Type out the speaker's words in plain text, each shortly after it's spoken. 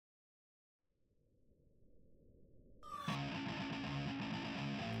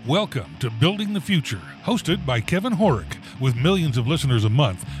Welcome to Building the Future, hosted by Kevin Horick. With millions of listeners a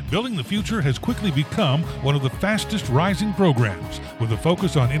month, Building the Future has quickly become one of the fastest rising programs, with a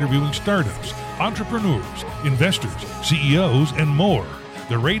focus on interviewing startups, entrepreneurs, investors, CEOs, and more.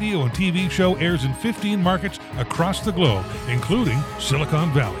 The radio and TV show airs in 15 markets across the globe, including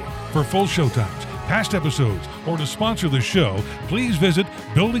Silicon Valley. For full showtimes, past episodes, or to sponsor the show, please visit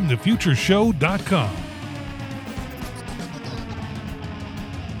buildingthefutureshow.com.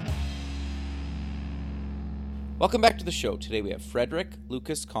 Welcome back to the show. Today we have Frederick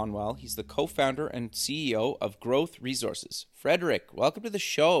Lucas Conwell. He's the co-founder and CEO of Growth Resources. Frederick, welcome to the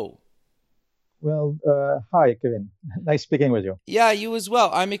show. Well, hi, Kevin. Nice speaking with you. Yeah, you as well.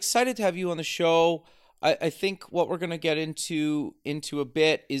 I'm excited to have you on the show. I think what we're going to get into a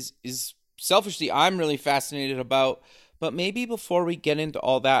bit is selfishly I'm really fascinated about. But maybe before we get into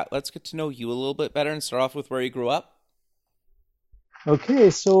all that, let's get to know you a little bit better and start off with where you grew up.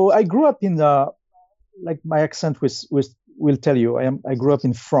 Okay, so I grew up in like my accent will tell you. I grew up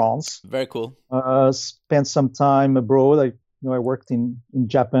in France. Very cool. Spent some time abroad. I worked in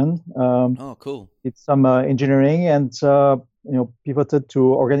Japan. Oh, cool. Did some engineering and pivoted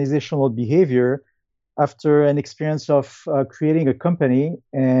to organizational behavior after an experience of creating a company,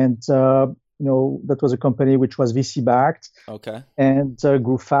 and that was a company which was VC backed. Okay. And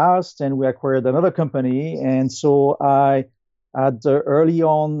grew fast, and we acquired another company, and so I had early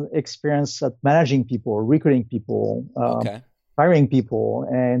on experience at managing people, recruiting people, hiring people,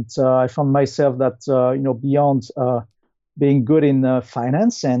 and I found myself that beyond being good in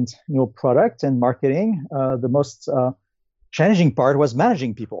finance and product and marketing, the most challenging part was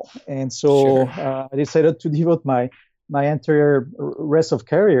managing people, and so I decided to devote my entire rest of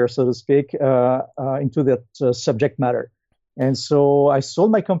career, so to speak, into that subject matter. And so I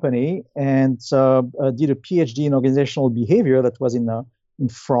sold my company and did a PhD in organizational behavior that was in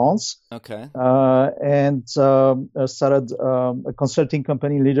France. Okay. And started a consulting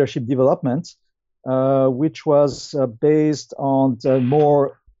company in leadership development, which was based on the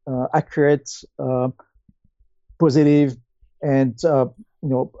more accurate, positive, and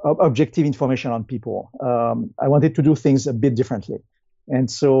objective information on people. I wanted to do things a bit differently.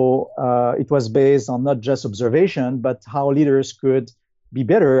 And so it was based on not just observation, but how leaders could be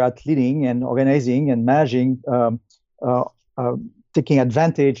better at leading and organizing and managing, taking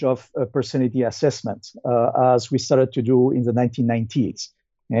advantage of personality assessment, as we started to do in the 1990s.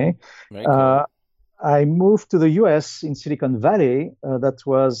 Okay? Very cool. I moved to the US in Silicon Valley. That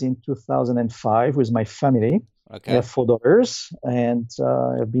was in 2005 with my family. Okay. I have 4 daughters, and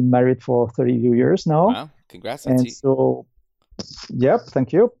I've been married for 32 years now. Wow, congrats. And so... Yep,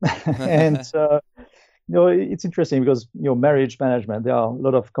 thank you. And it's interesting because marriage management, there are a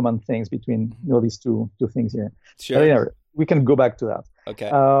lot of common things between these two things here. Sure. But anyway, we can go back to that. Okay.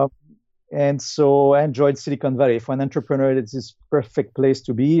 And so I enjoyed Silicon Valley. For an entrepreneur, it's this perfect place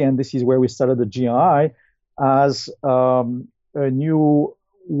to be, and this is where we started the GRI as a new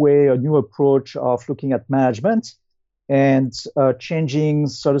way, a new approach of looking at management and changing,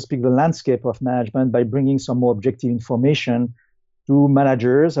 so to speak, the landscape of management by bringing some more objective information to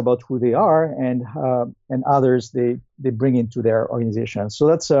managers about who they are and others they bring into their organization. So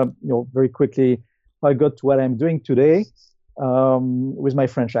that's very quickly how I got to what I'm doing today with my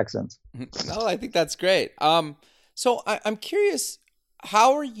French accent. No, I think that's great. So I'm curious,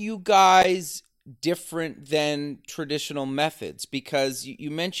 how are you guys different than traditional methods? Because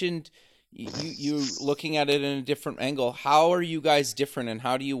you mentioned you looking at it in a different angle. How are you guys different, and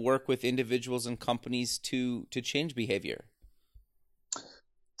how do you work with individuals and companies to change behavior?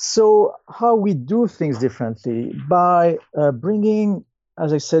 So how we do things differently by bringing,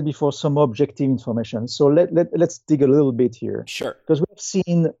 as I said before, some objective information. So let's dig a little bit here. Sure. Because we've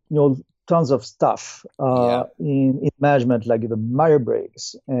seen tons of stuff in management, like the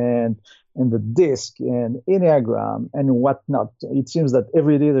Myers-Briggs and the DISC and Enneagram and whatnot. It seems that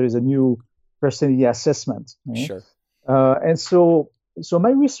every day there is a new personality assessment. Right? Sure. And so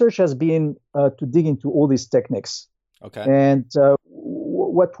my research has been to dig into all these techniques. Okay. And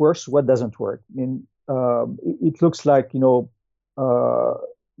what works, what doesn't work. I mean, it looks like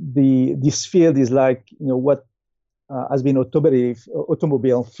this field is like what has been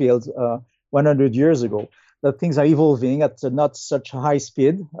automobile field 100 years ago. That things are evolving at not such high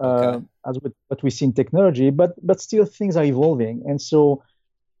speed as what we see in technology, but still things are evolving, and so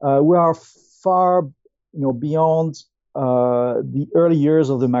we are far beyond the early years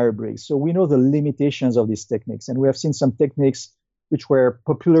of the Myers-Briggs. So we know the limitations of these techniques, and we have seen some techniques which were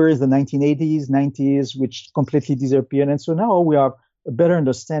popular in the 1980s, 90s, which completely disappeared. And so now we have a better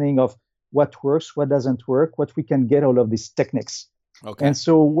understanding of what works, what doesn't work, what we can get out of these techniques. Okay. And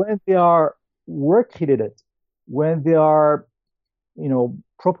so when they are work related, when they are,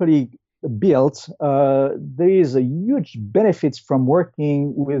 properly built, there is a huge benefits from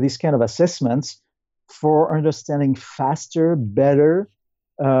working with this kind of assessments for understanding faster, better,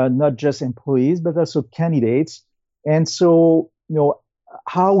 not just employees, but also candidates. And so,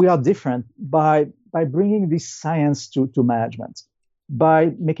 how we are different by bringing this science to management,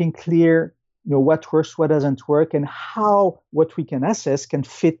 by making clear, what works, what doesn't work, and how what we can assess can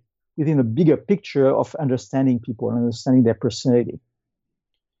fit within a bigger picture of understanding people and understanding their personality.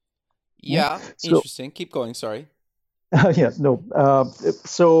 Yeah, So, interesting. Keep going. Sorry. yeah, no.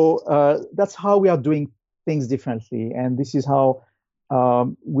 That's how we are doing things differently, and this is how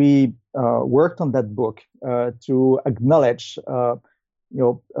we worked on that book to acknowledge,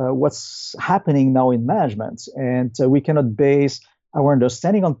 what's happening now in management, and we cannot base our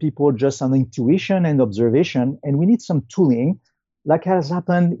understanding on people just on intuition and observation, and we need some tooling like has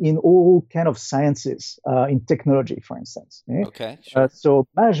happened in all kind of sciences, in technology, for instance. Okay, sure. So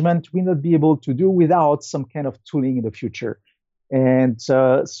management will not be able to do without some kind of tooling in the future. And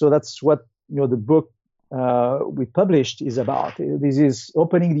so that's what the book we published is about. This is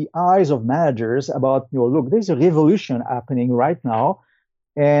opening the eyes of managers about, look, there's a revolution happening right now.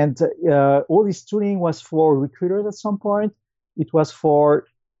 And all this tooling was for recruiters at some point. It was for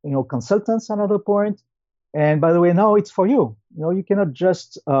consultants at another point. And by the way, now it's for you. You cannot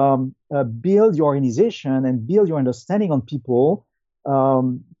just build your organization and build your understanding on people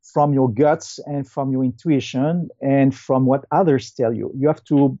from your guts and from your intuition and from what others tell you. You have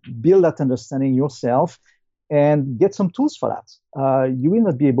to build that understanding yourself and get some tools for that. You will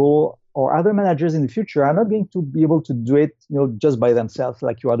not be able, or other managers in the future are not going to be able to do it, just by themselves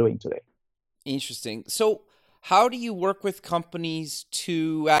like you are doing today. Interesting. So how do you work with companies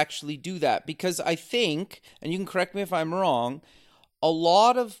to actually do that? Because I think, and you can correct me if I'm wrong, a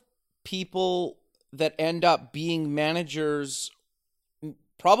lot of people that end up being managers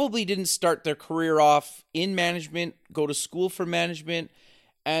probably didn't start their career off in management, go to school for management,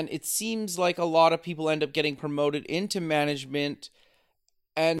 and it seems like a lot of people end up getting promoted into management,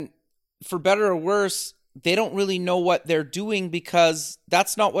 and for better or worse, they don't really know what they're doing because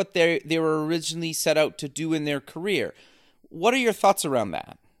that's not what they were originally set out to do in their career. What are your thoughts around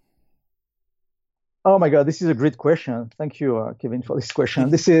that? Oh my God, this is a great question. Thank you, Kevin, for this question.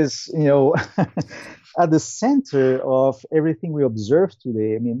 This is, at the center of everything we observe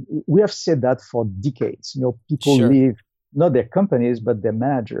today. I mean, we have said that for decades. People Sure. leave not their companies, but their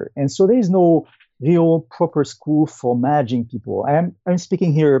manager. And so there is no real proper school for managing people. I'm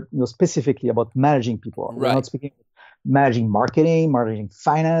speaking here, specifically about managing people. We're Right. not speaking managing marketing, managing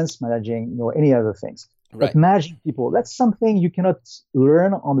finance, managing, any other things. Right. But managing people, that's something you cannot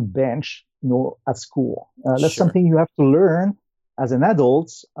learn on the bench, at school. That's Sure. something you have to learn as an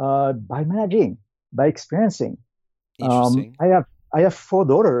adult by managing, by experiencing. Interesting. I have four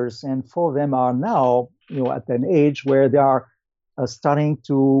daughters, and four of them are now, at an age where they are starting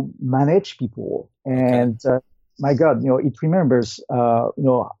to manage people. And my God, it remembers, how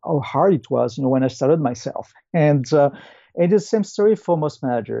hard it was, when I started myself. And it's the same story for most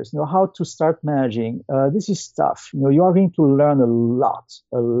managers. How to start managing. This is tough. You are going to learn a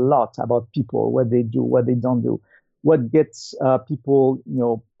lot about people, what they do, what they don't do, what gets people,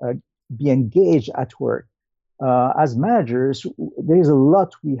 be engaged at work. As managers, there is a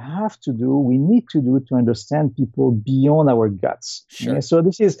lot we have to do, we need to do to understand people beyond our guts. Sure. Okay? So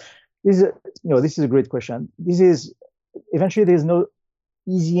this is a great question. This is eventually there's no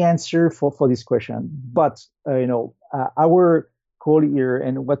easy answer for this question, but our goal here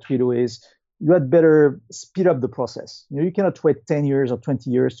and what we do is you had better speed up the process. You cannot wait 10 years or 20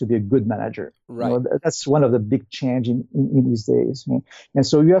 years to be a good manager. Right. That's one of the big change in these days. And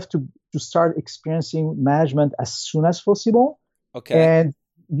so you have to start experiencing management as soon as possible. Okay. And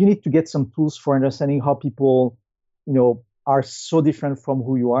you need to get some tools for understanding how people, are so different from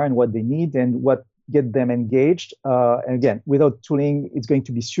who you are and what they need and what get them engaged. And again, without tooling, it's going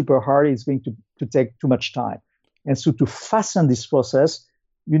to be super hard. It's going to take too much time. And so to fasten this process,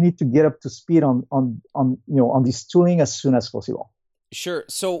 you need to get up to speed on this tooling as soon as possible. Sure.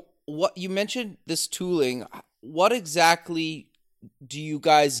 So what you mentioned this tooling, what exactly do you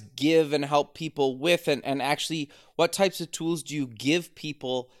guys give and help people with? And actually, what types of tools do you give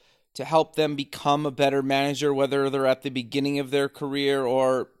people to help them become a better manager, whether they're at the beginning of their career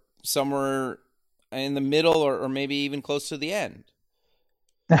or somewhere in the middle or maybe even close to the end?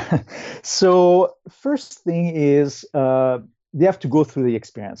 So first thing is they have to go through the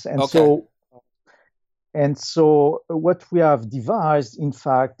experience. And so what we have devised, in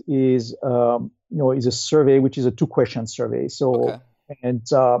fact, is a survey, which is a 2-question survey. So And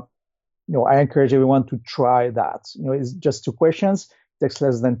I encourage everyone to try that. It's just 2 questions, takes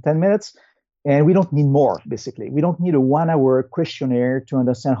less than 10 minutes, and we don't need more, basically. We don't need a 1-hour questionnaire to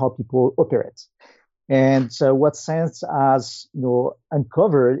understand how people operate. And so what science has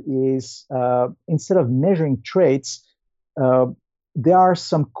uncovered is instead of measuring traits, there are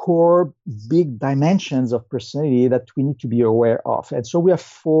some core big dimensions of personality that we need to be aware of. And so we have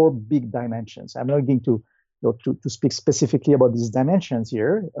 4 big dimensions. I'm not going to speak specifically about these dimensions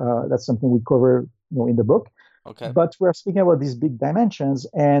here. That's something we cover in the book. Okay. But we're speaking about these big dimensions,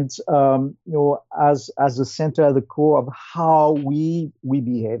 and as the center, at the core of how we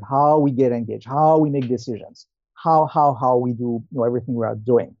behave, how we get engaged, how we make decisions, how we do everything we are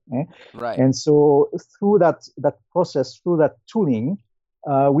doing. Right. And so through that process, through that tooling,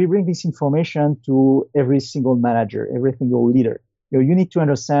 we bring this information to every single manager, every single leader. You need to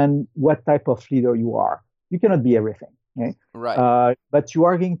understand what type of leader you are. You cannot be everything. Right. But you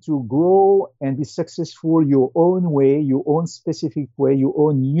are going to grow and be successful your own way, your own specific way, your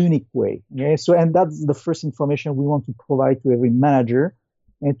own unique way. So, and that's the first information we want to provide to every manager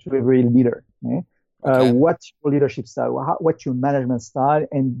and to every leader. Okay. What's your leadership style? What's your management style?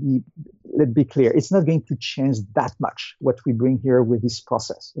 And let's be clear, it's not going to change that much what we bring here with this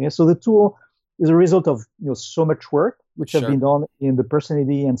process. So the tool is a result of so much work which have been done in the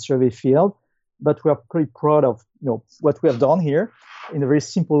personality and survey field. But we are pretty proud of what we have done here in a very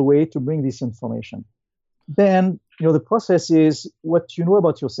simple way to bring this information. Then the process is what you know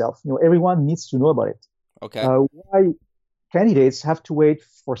about yourself. Everyone needs to know about it. Okay. Why candidates have to wait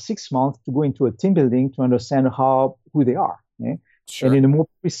for 6 months to go into a team building to understand who they are, Sure. and in a more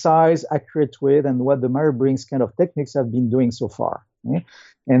precise, accurate way than what the Myers-Briggs kind of techniques have been doing so far.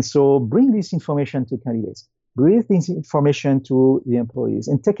 And so bring this information to candidates. Bring this information to the employees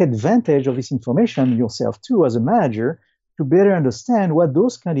and take advantage of this information yourself too as a manager to better understand what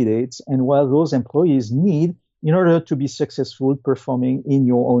those candidates and what those employees need in order to be successful performing in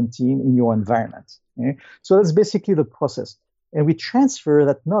your own team, in your environment. So that's basically the process. And we transfer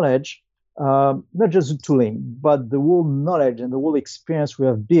that knowledge, not just the tooling, but the whole knowledge and the whole experience we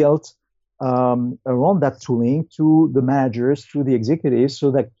have built around that tooling to the managers, to the executives,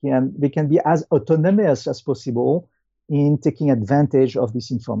 so that they can be as autonomous as possible in taking advantage of this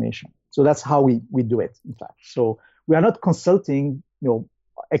information. So that's how we do it, in fact. So we are not consulting,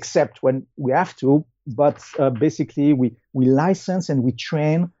 except when we have to, but basically we license and we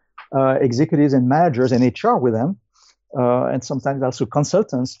train executives and managers and HR with them, and sometimes also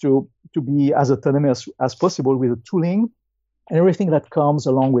consultants to be as autonomous as possible with the tooling and everything that comes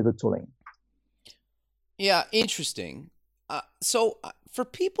along with the tooling. Yeah, interesting. So for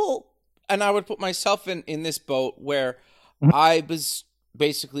people, and I would put myself in this boat where I was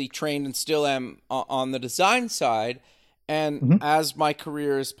basically trained and still am on the design side. And as my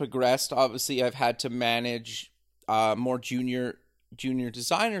career has progressed, obviously I've had to manage more junior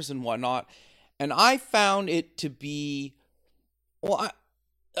designers and whatnot. And I found it to be,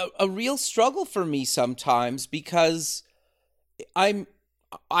 a real struggle for me sometimes because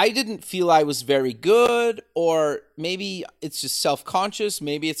I didn't feel I was very good, or maybe it's just self-conscious,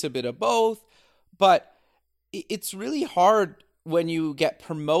 maybe it's a bit of both, but it's really hard when you get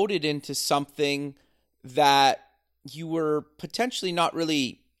promoted into something that you were potentially not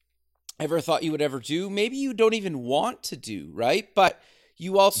really ever thought you would ever do. Maybe you don't even want to do, right? But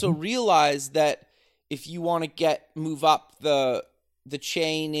you also realize that if you want to move up the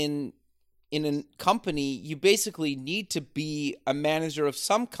chain in a company, you basically need to be a manager of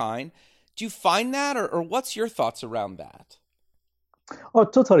some kind. Do you find that, or what's your thoughts around that? Oh,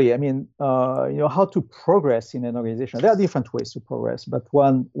 totally. I mean, how to progress in an organization. There are different ways to progress, but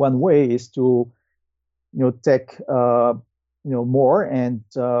one way is to, take, more,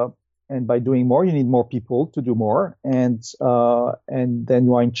 and by doing more, you need more people to do more, and then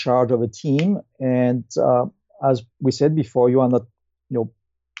you are in charge of a team. And as we said before, you are not,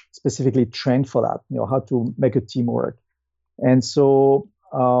 specifically trained for that, how to make a team work. And so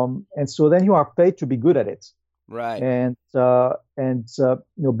then you are paid to be good at it. Right. And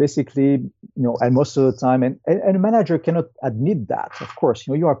basically, and most of the time, and a manager cannot admit that, of course,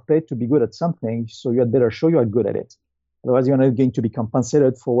 you are paid to be good at something, so you had better show you are good at it. Otherwise, you're not going to be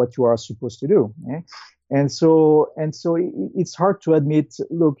compensated for what you are supposed to do. And so it's hard to admit,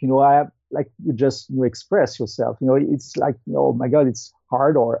 look, I have, like you just express yourself, it's like, oh my God, it's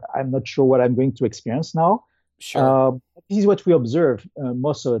hard, or I'm not sure what I'm going to experience now. Sure. This is what we observe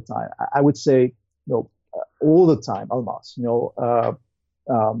most of the time. I would say, all the time, almost. A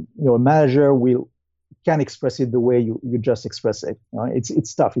manager can express it the way you just express it.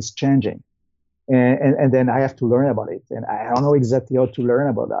 It's tough. It's changing. And then I have to learn about it, and I don't know exactly how to learn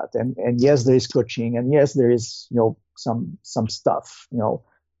about that. And yes, there is coaching, and yes, there is some stuff,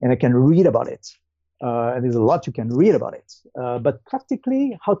 and I can read about it. And there's a lot you can read about it. But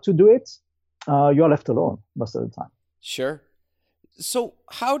practically, how to do it, you're left alone most of the time. Sure. So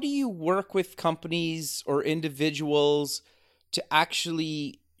how do you work with companies or individuals to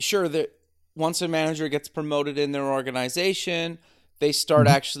actually, sure, that once a manager gets promoted in their organization, they start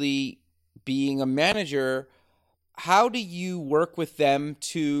actually being a manager. How do you work with them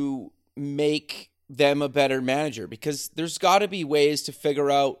to make them a better manager? Because there's got to be ways to figure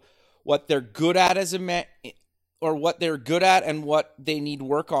out what they're good at as or what they're good at and what they need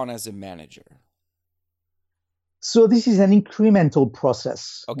work on as a manager. So this is an incremental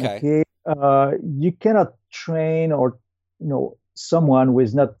process. Okay. You cannot train or someone who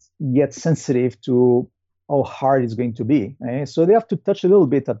is not yet sensitive to how hard it's going to be. So they have to touch a little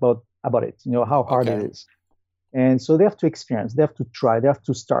bit about it, how hard it is. And so they have to experience, they have to try, they have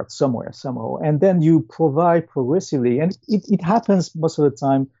to start somewhere, somehow. And then you provide progressively. And it happens most of the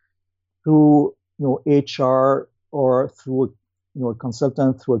time through HR or through a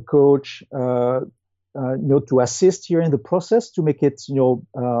consultant, through a coach, to assist here in the process to make it not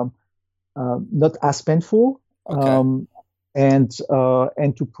as painful, and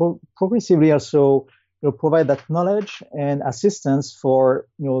to progressively also provide that knowledge and assistance for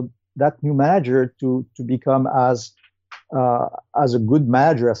that new manager to become as a good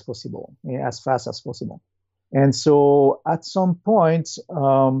manager as possible, as fast as possible. And so at some point,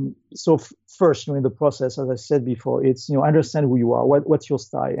 first, in the process, as I said before, it's, understand who you are, what's your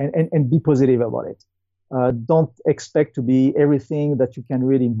style, and be positive about it. Don't expect to be everything that you can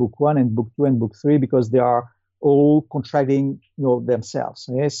read in book 1 and book 2 and book 3, because they are all contradicting, themselves.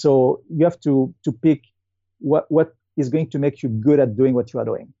 Okay? So you have to pick what is going to make you good at doing what you are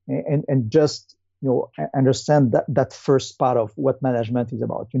doing, and just, understand that first part of what management is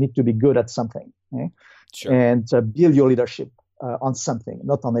about. You need to be good at something. Okay? Sure. And build your leadership on something,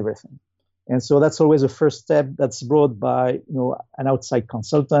 not on everything. And so that's always a first step that's brought by, an outside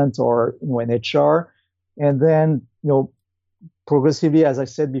consultant or, an HR. And then, progressively, as I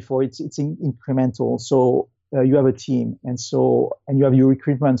said before, it's incremental. So you have a team, and you have your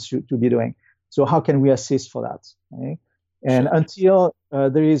recruitments to be doing. So how can we assist for that? Okay? And sure. Until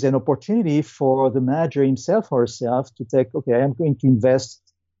there is an opportunity for the manager himself or herself to take, okay, I'm going to invest.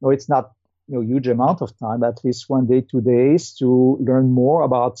 No, it's not huge amount of time, at least 1 day, 2 days, to learn more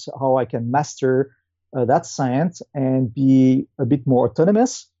about how I can master that science and be a bit more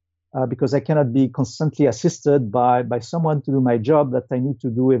autonomous, because I cannot be constantly assisted by someone to do my job that I need to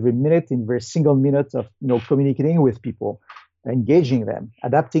do every minute, in every single minute of communicating with people, engaging them,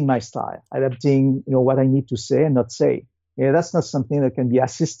 adapting my style, adapting what I need to say and not say. Yeah, that's not something that can be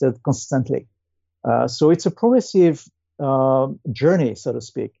assisted constantly. So it's a progressive journey, so to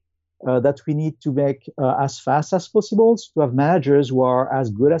speak. That we need to make as fast as possible, to have managers who are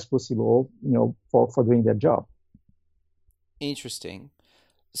as good as possible, for doing their job. Interesting.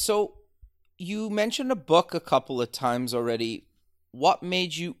 So you mentioned a book a couple of times already. What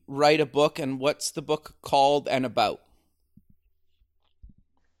made you write a book, and what's the book called and about?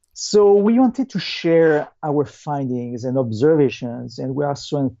 So we wanted to share our findings and observations, and we are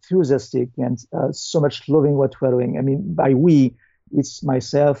so enthusiastic and so much loving what we're doing. I mean, by we, it's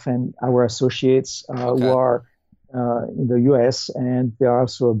myself and our associates who are in the US, and they are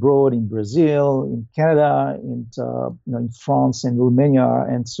also abroad in Brazil, in Canada, in France and Romania.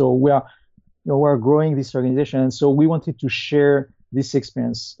 And so we're growing this organization. So we wanted to share this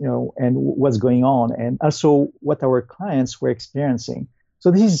experience, and what's going on, and also what our clients were experiencing. So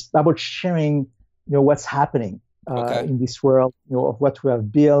this is about sharing, what's happening in this world, of what we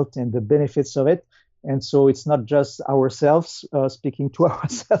have built and the benefits of it. And so it's not just ourselves speaking to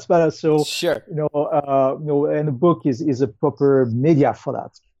ourselves, but also, sure. And the book is a proper media for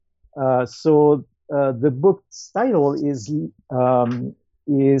that. So the book's title is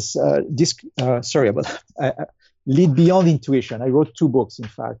Lead Beyond Intuition. I wrote 2 books, in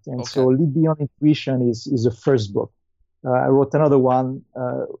fact, and so Lead Beyond Intuition is the first book. I wrote another one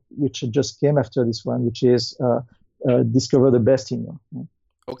which just came after this one, which is Discover the Best in You.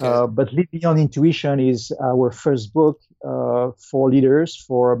 But Lead Beyond Intuition is our first book for leaders,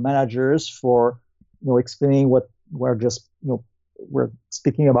 for managers, for explaining what we're just we're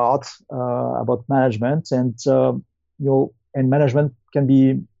speaking about management, and and management can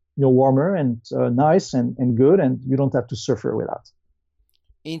be warmer and nice and good, and you don't have to suffer with that.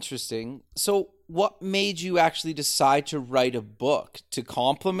 Interesting. So what made you actually decide to write a book to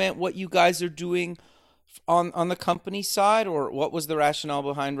complement what you guys are doing on the company side, or what was the rationale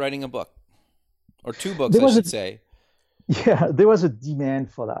behind writing a book? Or 2 books, I should say. Yeah, there was a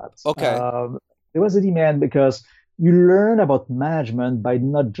demand for that. Okay. There was a demand because you learn about management by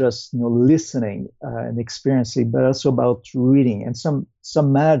not just listening and experiencing, but also about reading. And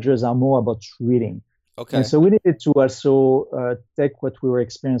some managers are more about reading. Okay. And so we needed to also take what we were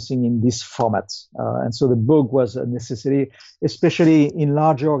experiencing in this format. And so the book was a necessity, especially in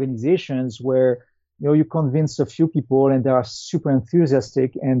larger organizations where you convince a few people and they are super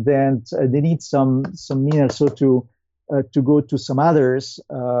enthusiastic, and then they need some means also to go to some others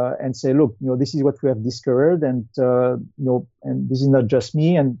and say, look, this is what we have discovered, and and this is not just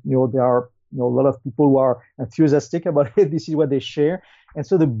me, and there are a lot of people who are enthusiastic about it. This is what they share, and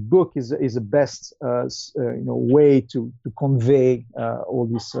so the book is the best way to convey all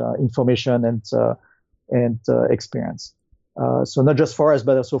this information and experience. So not just for us,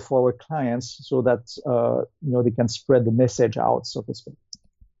 but also for our clients, so that they can spread the message out, so to speak.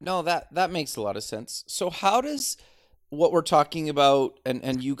 No, that makes a lot of sense. So how does what we're talking about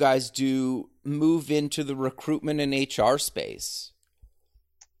and you guys do move into the recruitment and HR space?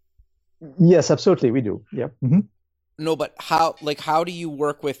 Yes, absolutely, we do. Yeah. Mm-hmm. No, but how do you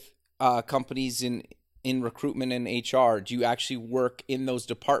work with companies in recruitment and HR? Do you actually work in those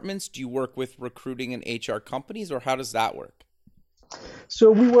departments? Do you work with recruiting and HR companies, or how does that work?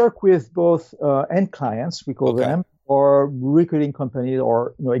 So we work with both end clients, we call them, or recruiting companies,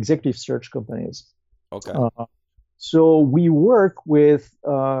 or executive search companies. Okay. So we work with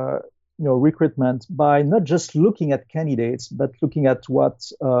recruitment by not just looking at candidates, but looking at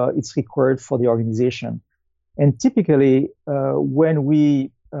what it's required for the organization. And typically, when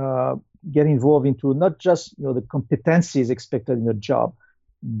we get involved into not just the competencies expected in a job,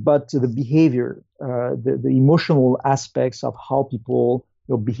 but the behavior, the emotional aspects of how people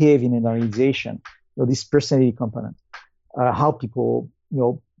behave in an organization, this personality component, how people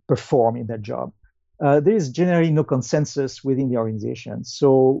perform in that job. There is generally no consensus within the organization.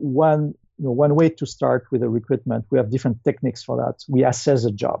 So one way to start with a recruitment, we have different techniques for that. We assess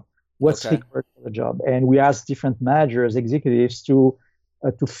a job, what's required for the job, and we ask different managers, executives to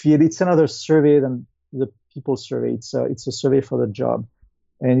fill. It's another survey than the people survey. It's a survey for the job,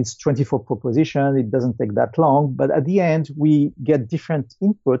 and it's 24 propositions. It doesn't take that long, but at the end we get different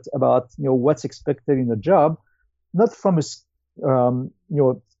input about what's expected in the job, not from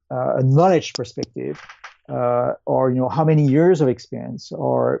a knowledge perspective, or how many years of experience,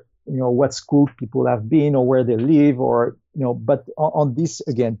 or what school people have been, or where they live, or but on this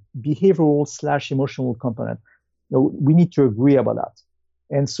again behavioral / emotional component, we need to agree about that.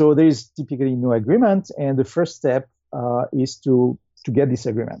 And so there is typically no agreement, and the first step is to get this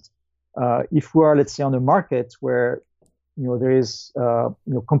agreement. If we are, let's say, on a market where there is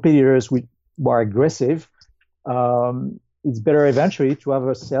competitors who are aggressive, it's better eventually to have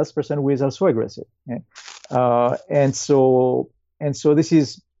a salesperson who is also aggressive. And so this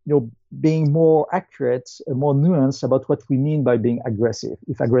is being more accurate, more nuanced about what we mean by being aggressive,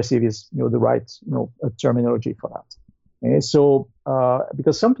 if aggressive is the right terminology for that. Okay? So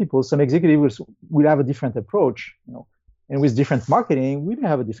because some executives will have a different approach, and with different marketing, we may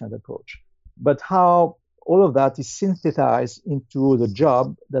have a different approach. But how all of that is synthesized into the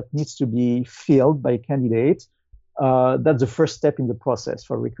job that needs to be filled by a candidate, that's the first step in the process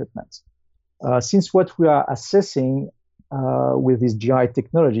for recruitment. Since what we are assessing with this GI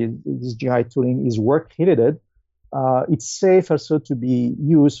technology, this GI tooling is work-related, it's safe also to be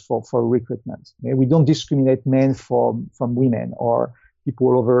used for recruitment. Okay? We don't discriminate men from women or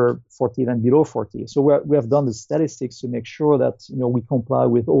people over 40 and below 40. So we have done the statistics to make sure that we comply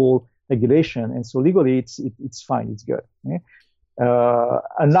with all regulation, and so legally it's fine, it's good. Okay?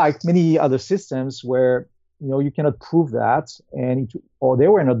 Unlike many other systems where you cannot prove that, or they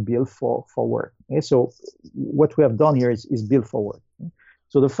were not built for work. Okay? So what we have done here is built for work. Okay?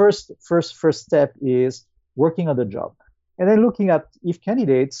 So the first step is working on the job, and then looking at if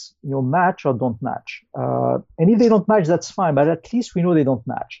candidates match or don't match. And if they don't match, that's fine, but at least we know they don't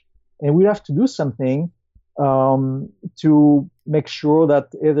match, and we have to do something to make sure that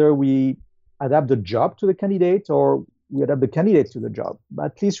either we adapt the job to the candidate or we adapt the candidate to the job. But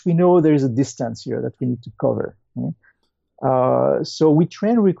at least we know there is a distance here that we need to cover. Okay? So we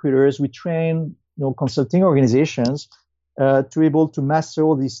train recruiters, we train consulting organizations to be able to master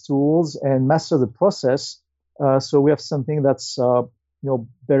all these tools and master the process. So we have something that's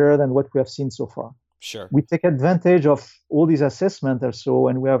better than what we have seen so far. Sure. We take advantage of all these assessments also,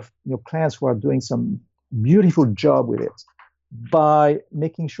 and we have clients who are doing some beautiful job with it by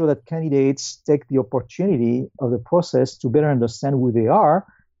making sure that candidates take the opportunity of the process to better understand who they are,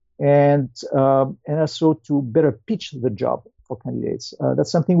 and also to better pitch the job for candidates.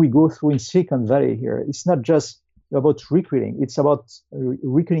 That's something we go through in Silicon Valley here. It's not just about recruiting. It's about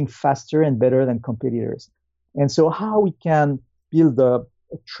recruiting faster and better than competitors. And so how we can build a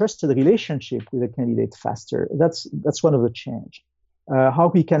trusted relationship with a candidate faster, that's one of the change.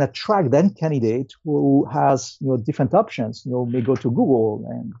 How we can attract that candidate who has different options, may go to Google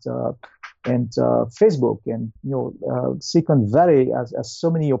and Facebook, and Silicon Valley has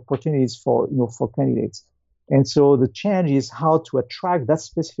so many opportunities for candidates. And so the change is how to attract that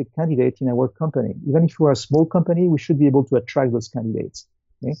specific candidate in our company. Even if we're a small company, we should be able to attract those candidates.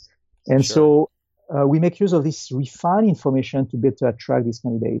 Okay? And so we make use of this refined information to better attract these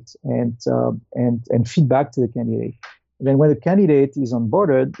candidates and feedback to the candidate. And then when the candidate is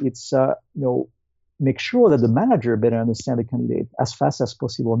onboarded, it's make sure that the manager better understand the candidate as fast as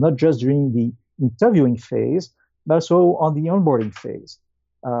possible, not just during the interviewing phase, but also on the onboarding phase.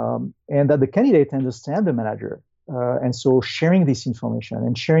 And that the candidate understand the manager. And so sharing this information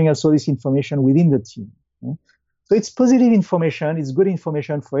and sharing also this information within the team. Okay? So it's positive information, it's good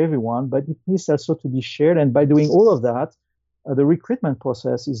information for everyone, but it needs also to be shared. And by doing all of that, the recruitment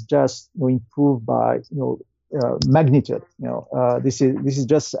process is just improved by magnitude. This is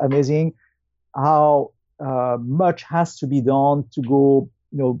just amazing how much has to be done to go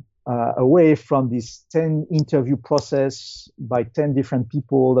away from this 10 interview process by 10 different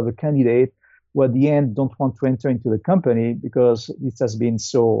people of a candidate who at the end don't want to enter into the company because this has been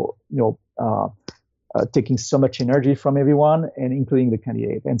so taking so much energy from everyone and including the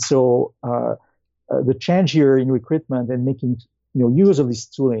candidate. And so the change here in recruitment and making use of this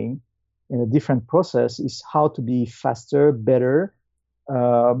tooling in a different process is how to be faster, better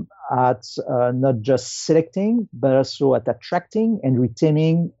at not just selecting, but also at attracting and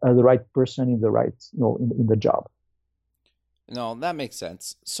retaining the right person in the right, in the job. No, that makes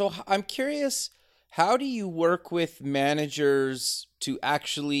sense. So I'm curious, how do you work with managers to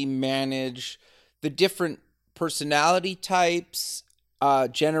actually manage the different personality types,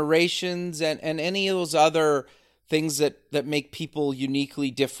 generations, and any of those other things that make people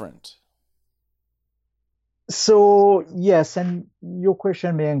uniquely different? So yes, and your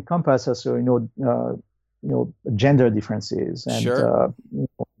question may encompass also, gender differences and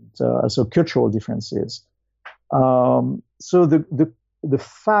also cultural differences. So the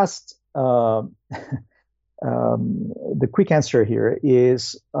fast, the quick answer here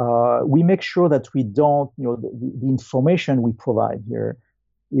is we make sure that we don't, the information we provide here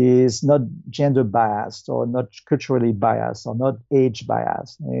is not gender biased or not culturally biased or not age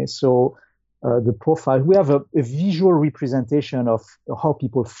biased. Okay? So the profile, we have a visual representation of how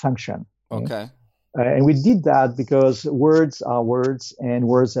people function. Okay. And we did that because words are words and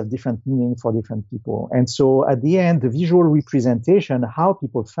words have different meaning for different people. And so at the end, the visual representation, how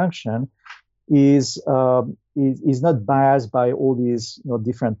people function is not biased by all these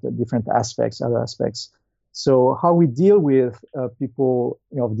different aspects, other aspects. So how we deal with people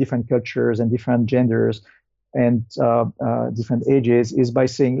of different cultures and different genders and different ages is by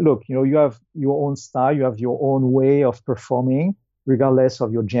saying, look, you have your own style, you have your own way of performing, regardless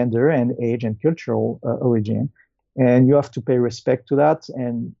of your gender and age and cultural origin, and you have to pay respect to that.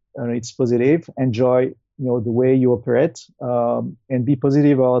 And it's positive. Enjoy, the way you operate, and be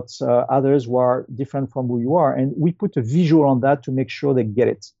positive about others who are different from who you are. And we put a visual on that to make sure they get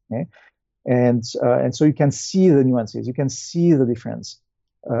it. Okay? And so you can see the nuances, you can see the difference.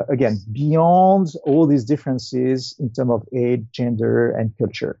 Again, beyond all these differences in terms of age, gender, and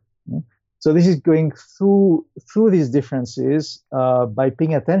culture. Okay? So this is going through these differences by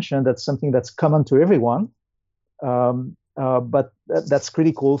paying attention. That's something that's common to everyone, but that's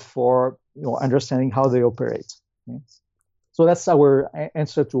critical for understanding how they operate. Okay? So that's our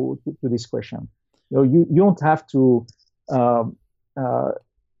answer to this question. You don't have to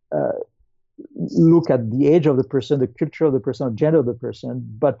look at the age of the person, the culture of the person, or gender of the person,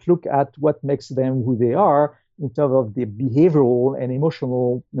 but look at what makes them who they are in terms of the behavioral and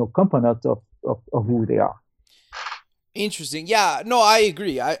emotional component of who they are. Interesting. Yeah, no, I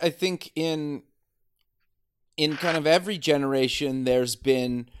agree. I think in kind of every generation, there's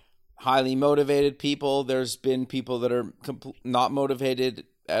been highly motivated people. There's been people that are not motivated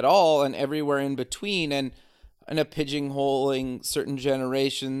at all, and everywhere in between. And a pigeonholing certain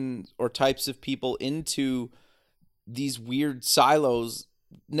generations or types of people into these weird silos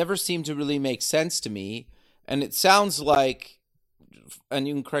never seemed to really make sense to me. And it sounds like, and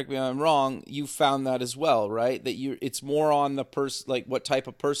you can correct me if I'm wrong, you found that as well, right? That it's more on the person, like what type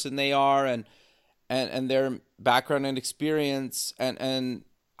of person they are and their background and experience and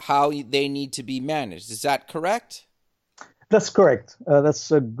how they need to be managed. Is that correct? That's correct.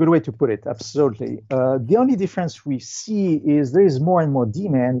 That's a good way to put it. Absolutely. The only difference we see is there is more and more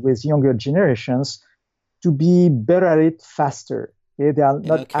demand with younger generations to be better at it faster. Okay? They are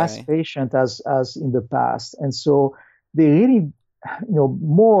not as patient as in the past, and so they really,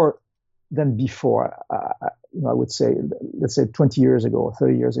 more than before. I would say, let's say 20 years ago,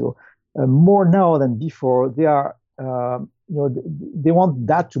 30 years ago, more now than before. They are, they want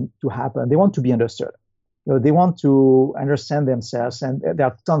that to happen. They want to be understood. They want to understand themselves, and there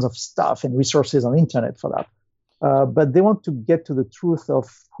are tons of stuff and resources on the internet for that. But they want to get to the truth of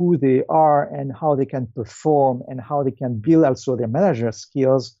who they are and how they can perform and how they can build also their manager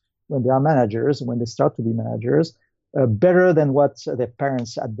skills when they are managers, when they start to be managers, better than what their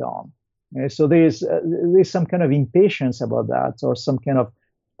parents had done. So there's some kind of impatience about that, or some kind of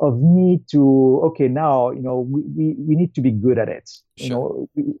need to, okay, now, we need to be good at it. Sure.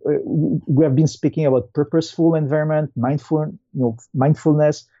 We have been speaking about purposeful environment,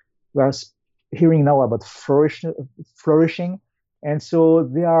 mindfulness. We are hearing now about flourishing. And so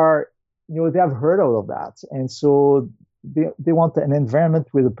they are, they have heard all of that. And so they want an environment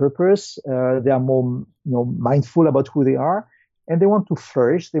with a purpose. They are more, mindful about who they are, and they want to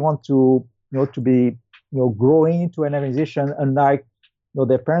flourish. They want to, to be, growing into an organization, unlike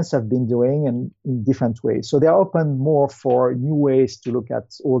their parents have been doing, and in different ways. So they are open more for new ways to look at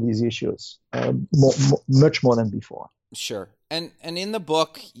all these issues, much more than before. Sure. And in the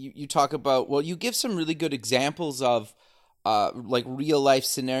book, you talk about, well, you give some really good examples of like real life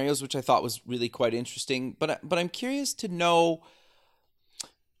scenarios, which I thought was really quite interesting. But I'm curious to know,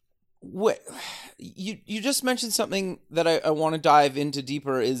 what you just mentioned something that I want to dive into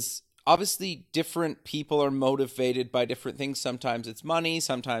deeper is, obviously different people are motivated by different things. Sometimes it's money,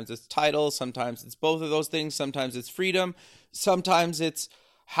 sometimes it's title, sometimes it's both of those things, sometimes it's freedom, sometimes it's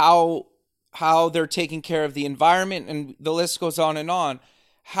how they're taking care of the environment, and the list goes on and on.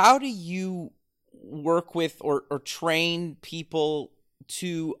 How do you work with or train people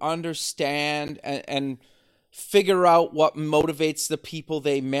to understand and figure out what motivates the people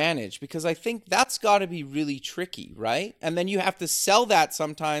they manage? Because I think that's got to be really tricky, right? And then you have to sell that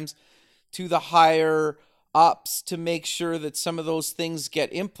sometimes to the higher ups to make sure that some of those things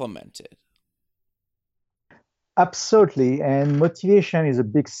get implemented. Absolutely, and motivation is a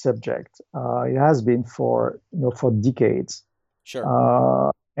big subject. It has been for decades.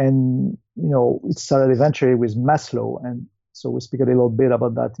 Sure. And it started eventually with Maslow, and so we speak a little bit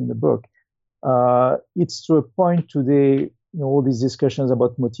about that in the book. It's to a point today, all these discussions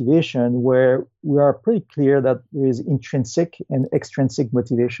about motivation, where we are pretty clear that there is intrinsic and extrinsic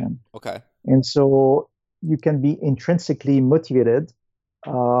motivation. Okay. And so you can be intrinsically motivated,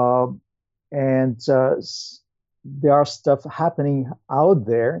 and there are stuff happening out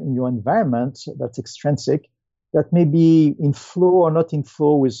there in your environment that's extrinsic, that may be in flow or not in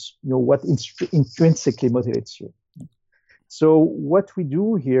flow with what intrinsically motivates you. So what we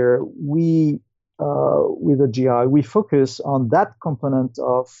do here, with the GI, we focus on that component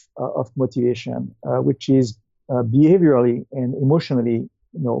of motivation, which is behaviorally and emotionally,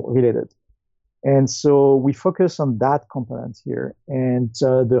 related. And so we focus on that component here, and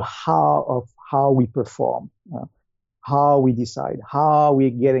the how we perform, how we decide, how we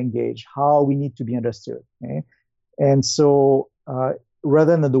get engaged, how we need to be understood. Okay? And so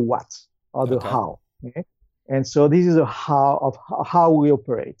rather than the what or the how. Okay? And so this is a how we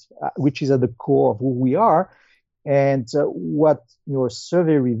operate, which is at the core of who we are. And what your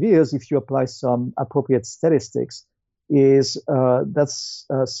survey reveals, if you apply some appropriate statistics, is that's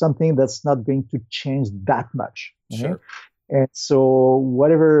something that's not going to change that much. Sure. Okay? And so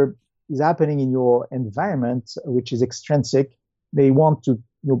whatever is happening in your environment, which is extrinsic, they want to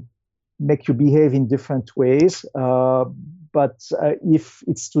make you behave in different ways. But if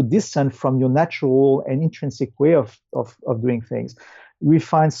it's too distant from your natural and intrinsic way of doing things, we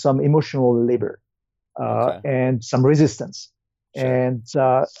find some emotional labor and some resistance. Sure. And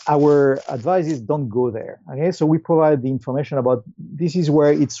our advice is don't go there. Okay, so we provide the information about this is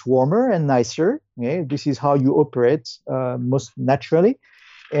where it's warmer and nicer. Okay, this is how you operate most naturally,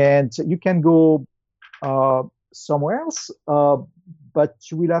 and you can go somewhere else. But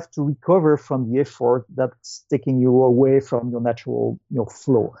you will have to recover from the effort that's taking you away from your natural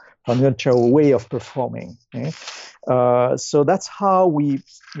flow, from your natural way of performing. Okay? So that's how we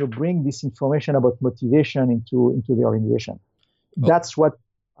bring this information about motivation into the organization. Oh. That's what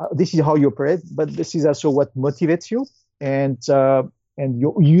this is how you operate, but this is also what motivates you and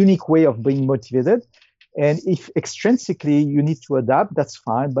your unique way of being motivated. And if extrinsically you need to adapt, that's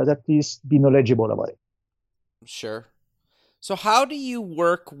fine, but at least be knowledgeable about it. Sure. So how do you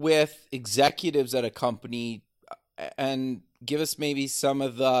work with executives at a company and give us maybe some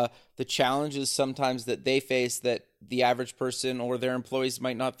of the challenges sometimes that they face that the average person or their employees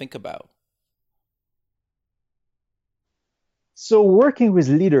might not think about. So working with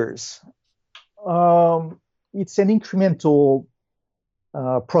leaders, it's an incremental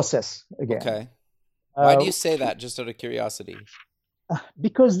process again. Okay. Why do you say that, just out of curiosity?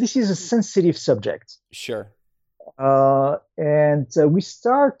 Because this is a sensitive subject. Sure. And we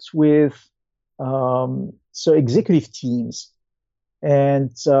start with executive teams,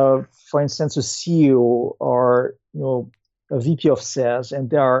 and for instance, a CEO or a VP of sales, and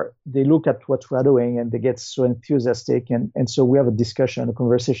they look at what we're doing and they get so enthusiastic, and so we have a discussion, a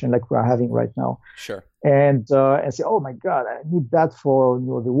conversation like we're having right now. Sure. And say, oh my God, I need that for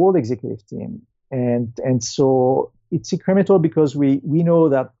the whole executive team, and so it's incremental because we know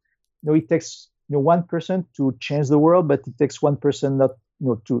that it takes one person to change the world, but it takes one person not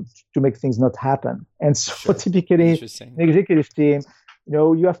to make things not happen. And so Sure. typically, in the executive team,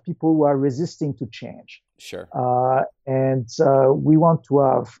 you have people who are resisting to change. Sure. And we want to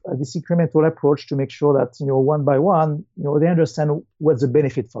have this incremental approach to make sure that one by one, they understand what's the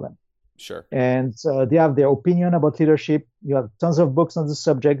benefit for them. Sure. And they have their opinion about leadership. You have tons of books on the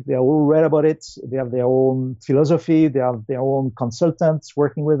subject. They are all read about it. They have their own philosophy. They have their own consultants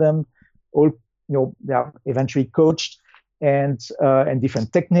working with them. All they are eventually coached and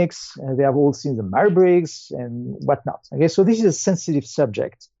different techniques. And they have all seen the Myers-Briggs and whatnot. Okay, so this is a sensitive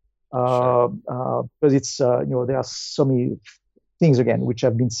subject because it's there are so many things again which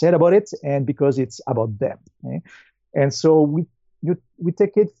have been said about it, and because it's about them. Okay? And so we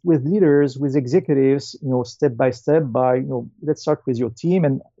take it with leaders, with executives, step by step. Let's start with your team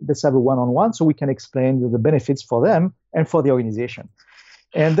and let's have a one-on-one so we can explain the benefits for them and for the organization.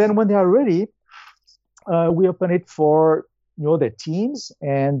 And then when they are ready, we open it for their teams,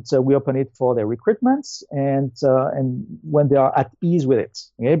 and we open it for their recruitments, and when they are at ease with it.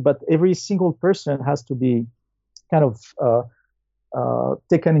 Okay? But every single person has to be kind of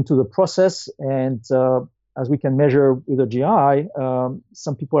taken into the process, and as we can measure with the GI,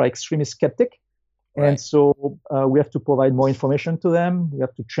 some people are extremely skeptic. Right. And so we have to provide more information to them. We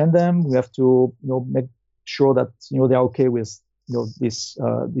have to train them. We have to make sure that they're okay with this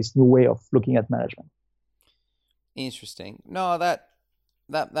new way of looking at management. Interesting. No, that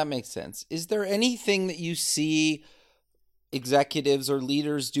makes sense. Is there anything that you see executives or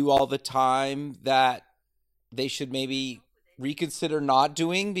leaders do all the time that they should maybe reconsider not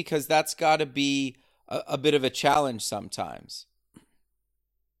doing? Because that's got to be a bit of a challenge sometimes.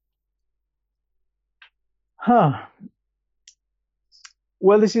 Well,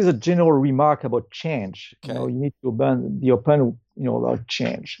 this is a general remark about change. Okay. You need to be open, about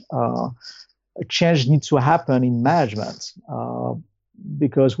change. Change needs to happen in management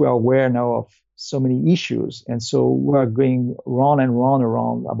because we are aware now of so many issues, and so we are going round and round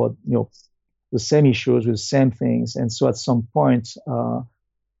around about the same issues with the same things, and so at some point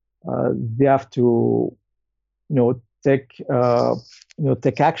they have to take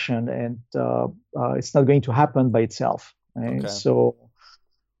action, and it's not going to happen by itself. Right? Okay. So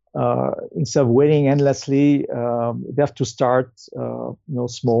instead of waiting endlessly, they have to start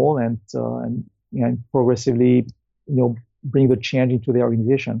small and progressively bring the change into the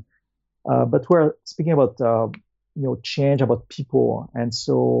organization. But we're speaking about change, about people, and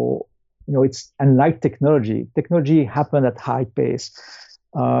so it's unlike technology. Technology happened at high pace.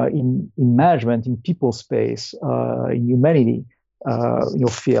 In management, in people space, in humanity,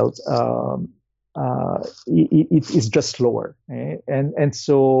 field, it's just slower, right? And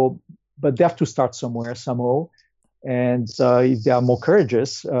so, but they have to start somewhere somehow, and if they are more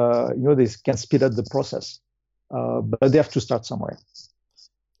courageous, they can speed up the process, but they have to start somewhere.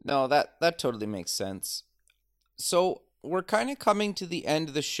 No, that totally makes sense. So we're kind of coming to the end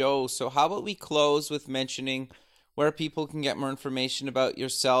of the show. So how about we close with mentioning where people can get more information about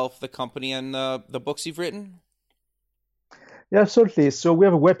yourself, the company, and the books you've written? Yeah, absolutely. So we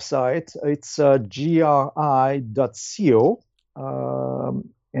have a website. It's gri.co.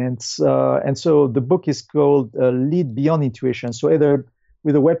 And so the book is called Lead Beyond Intuition. So either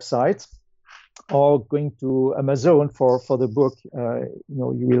with a website or going to Amazon for the book, you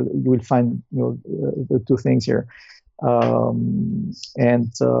will find the two things here.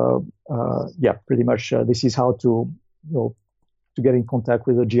 Pretty much this is how to get in contact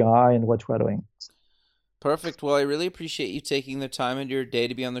with the GI and what we're doing. Perfect. Well, I really appreciate you taking the time into your day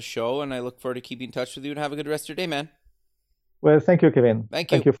to be on the show, and I look forward to keeping in touch with you, and have a good rest of your day, man. Well, thank you, Kevin.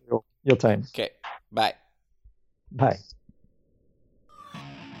 Thank you. Thank you for your time. Okay. Bye. Bye.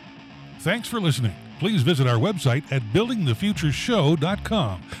 Thanks for listening. Please visit our website at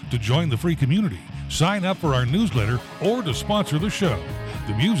buildingthefutureshow.com to join the free community, sign up for our newsletter, or to sponsor the show.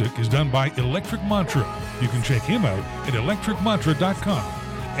 The music is done by Electric Mantra. You can check him out at electricmantra.com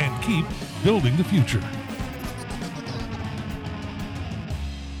and keep building the future.